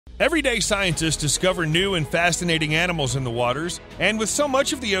Every day, scientists discover new and fascinating animals in the waters, and with so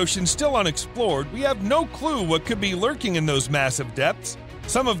much of the ocean still unexplored, we have no clue what could be lurking in those massive depths.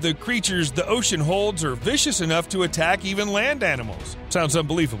 Some of the creatures the ocean holds are vicious enough to attack even land animals. Sounds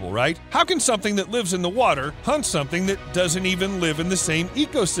unbelievable, right? How can something that lives in the water hunt something that doesn't even live in the same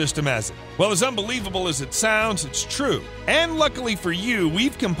ecosystem as it? Well, as unbelievable as it sounds, it's true. And luckily for you,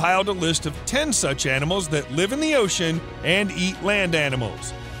 we've compiled a list of 10 such animals that live in the ocean and eat land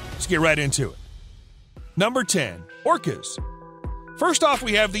animals. Let's get right into it. Number 10. Orcas. First off,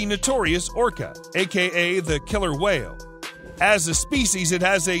 we have the notorious orca, aka the killer whale. As a species, it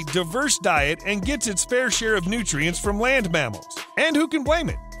has a diverse diet and gets its fair share of nutrients from land mammals. And who can blame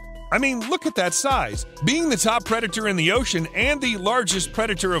it? I mean, look at that size. Being the top predator in the ocean and the largest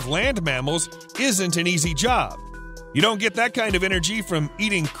predator of land mammals isn't an easy job. You don't get that kind of energy from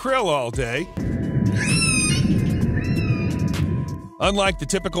eating krill all day. Unlike the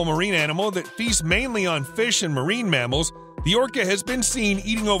typical marine animal that feasts mainly on fish and marine mammals, the orca has been seen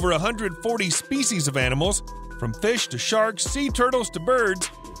eating over 140 species of animals, from fish to sharks, sea turtles to birds,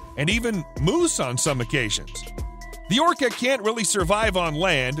 and even moose on some occasions. The orca can't really survive on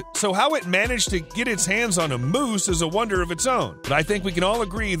land, so how it managed to get its hands on a moose is a wonder of its own, but I think we can all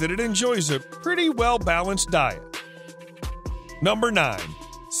agree that it enjoys a pretty well-balanced diet. Number 9.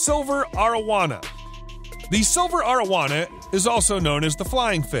 Silver arowana. The silver arowana is also known as the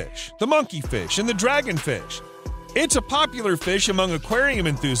flying fish, the monkey fish, and the dragonfish. It's a popular fish among aquarium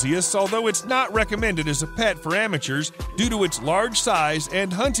enthusiasts, although it's not recommended as a pet for amateurs due to its large size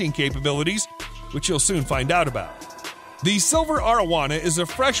and hunting capabilities, which you'll soon find out about. The silver arowana is a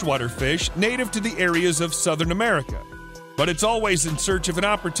freshwater fish native to the areas of Southern America, but it's always in search of an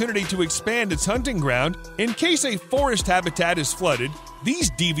opportunity to expand its hunting ground. In case a forest habitat is flooded,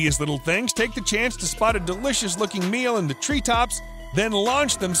 these devious little things take the chance to spot a delicious-looking meal in the treetops, then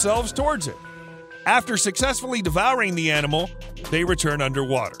launch themselves towards it. After successfully devouring the animal, they return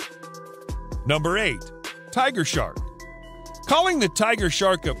underwater. Number 8. Tiger shark. Calling the tiger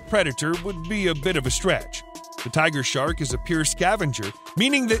shark a predator would be a bit of a stretch. The tiger shark is a pure scavenger,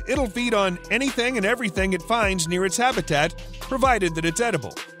 meaning that it'll feed on anything and everything it finds near its habitat, provided that it's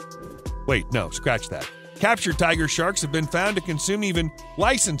edible. Wait, no, scratch that. Captured tiger sharks have been found to consume even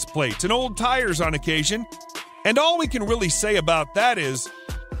license plates and old tires on occasion, and all we can really say about that is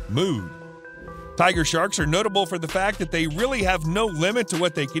mood. Tiger sharks are notable for the fact that they really have no limit to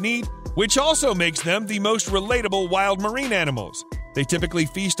what they can eat, which also makes them the most relatable wild marine animals. They typically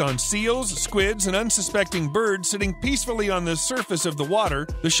feast on seals, squids, and unsuspecting birds sitting peacefully on the surface of the water.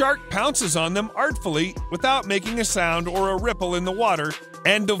 The shark pounces on them artfully without making a sound or a ripple in the water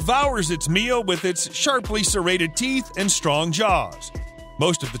and devours its meal with its sharply serrated teeth and strong jaws.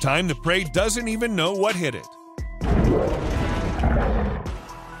 Most of the time, the prey doesn't even know what hit it.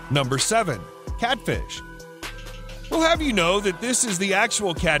 Number 7. Catfish. We'll have you know that this is the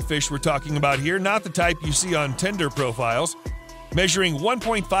actual catfish we're talking about here, not the type you see on Tinder profiles. Measuring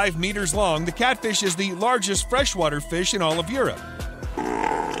 1.5 meters long, the catfish is the largest freshwater fish in all of Europe.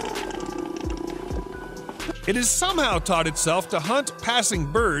 It has somehow taught itself to hunt passing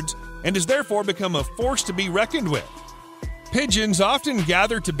birds and has therefore become a force to be reckoned with. Pigeons often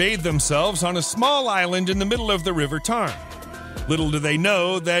gather to bathe themselves on a small island in the middle of the River Tarn. Little do they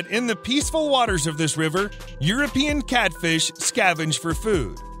know that in the peaceful waters of this river, European catfish scavenge for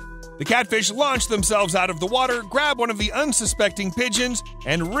food. The catfish launch themselves out of the water, grab one of the unsuspecting pigeons,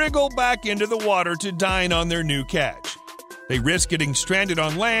 and wriggle back into the water to dine on their new catch. They risk getting stranded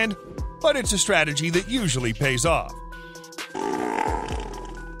on land, but it's a strategy that usually pays off.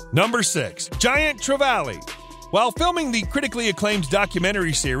 Number 6. Giant trevally. While filming the critically acclaimed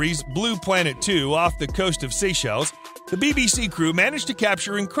documentary series Blue Planet 2 off the coast of Seychelles, the BBC crew managed to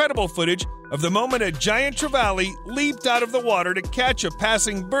capture incredible footage of the moment a giant trevally leaped out of the water to catch a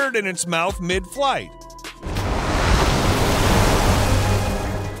passing bird in its mouth mid-flight.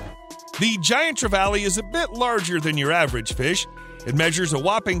 The giant trevally is a bit larger than your average fish. It measures a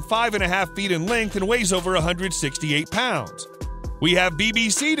whopping 5.5 feet in length and weighs over 168 pounds. We have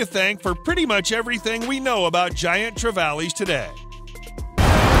BBC to thank for pretty much everything we know about giant trevallies today.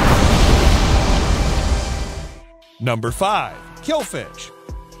 Number 5. Killfish.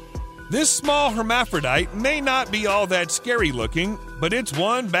 This small hermaphrodite may not be all that scary looking, but it's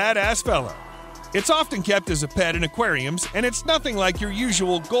one badass fella. It's often kept as a pet in aquariums, and it's nothing like your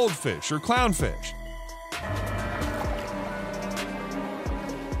usual goldfish or clownfish.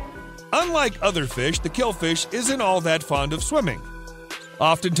 Unlike other fish, the killfish isn't all that fond of swimming.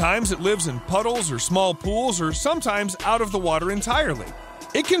 Oftentimes, it lives in puddles or small pools, or sometimes out of the water entirely.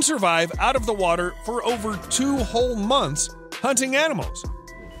 It can survive out of the water for over 2 whole months hunting animals.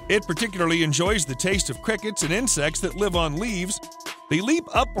 It particularly enjoys the taste of crickets and insects that live on leaves. They leap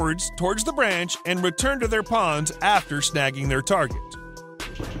upwards towards the branch and return to their ponds after snagging their target.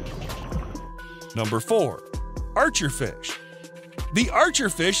 Number 4. Archerfish. The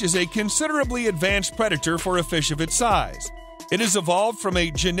archerfish is a considerably advanced predator for a fish of its size. It has evolved from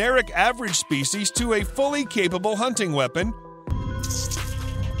a generic average species to a fully capable hunting weapon.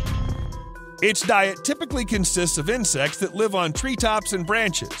 Its diet typically consists of insects that live on treetops and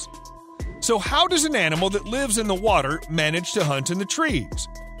branches. So how does an animal that lives in the water manage to hunt in the trees?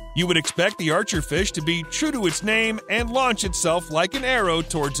 You would expect the archerfish to be true to its name and launch itself like an arrow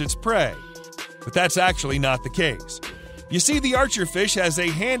towards its prey. But that's actually not the case. You see, the archerfish has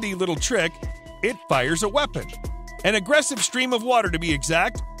a handy little trick. It fires a weapon. An aggressive stream of water, to be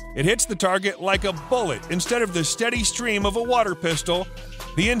exact. It hits the target like a bullet instead of the steady stream of a water pistol.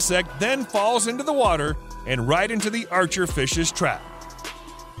 The insect then falls into the water and right into the archerfish's trap.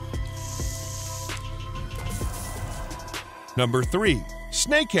 Number 3.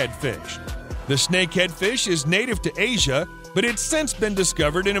 Snakehead fish. The snakehead fish is native to Asia, but it's since been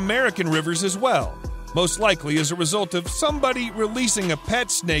discovered in American rivers as well, most likely as a result of somebody releasing a pet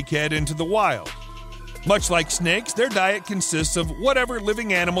snakehead into the wild. Much like snakes, their diet consists of whatever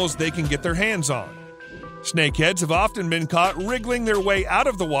living animals they can get their hands on. Snakeheads have often been caught wriggling their way out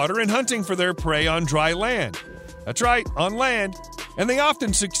of the water and hunting for their prey on dry land. That's right, on land. And they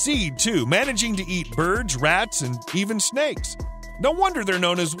often succeed, too, managing to eat birds, rats, and even snakes. No wonder they're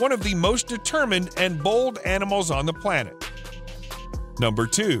known as one of the most determined and bold animals on the planet. Number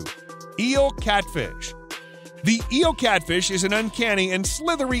 2. Eel catfish. The eel catfish is an uncanny and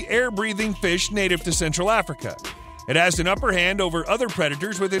slithery air-breathing fish native to Central Africa. It has an upper hand over other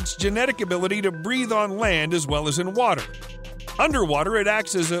predators with its genetic ability to breathe on land as well as in water. Underwater, it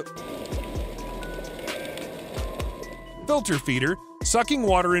acts as a filter feeder, sucking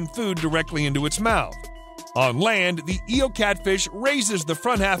water and food directly into its mouth. On land, the eel catfish raises the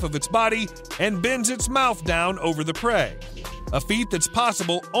front half of its body and bends its mouth down over the prey, a feat that's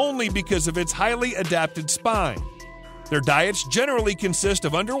possible only because of its highly adapted spine. Their diets generally consist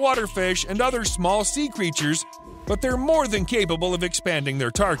of underwater fish and other small sea creatures, but they're more than capable of expanding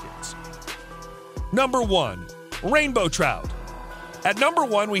their targets. Number 1. Rainbow trout. At number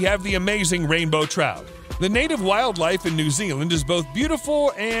 1, we have the amazing rainbow trout. The native wildlife in New Zealand is both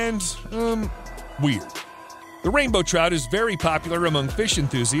beautiful and, weird. The rainbow trout is very popular among fish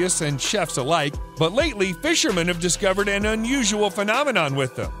enthusiasts and chefs alike, but lately fishermen have discovered an unusual phenomenon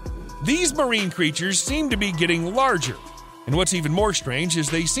with them. These marine creatures seem to be getting larger, and what's even more strange is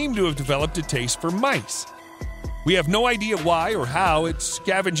they seem to have developed a taste for mice. We have no idea why or how it's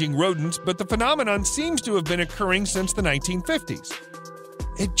scavenging rodents, but the phenomenon seems to have been occurring since the 1950s.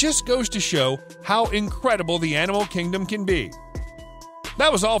 It just goes to show how incredible the animal kingdom can be.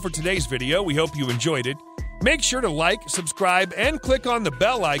 That was all for today's video. We hope you enjoyed it. Make sure to like, subscribe, and click on the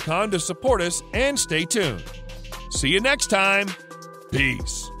bell icon to support us and stay tuned. See you next time.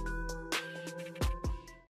 Peace.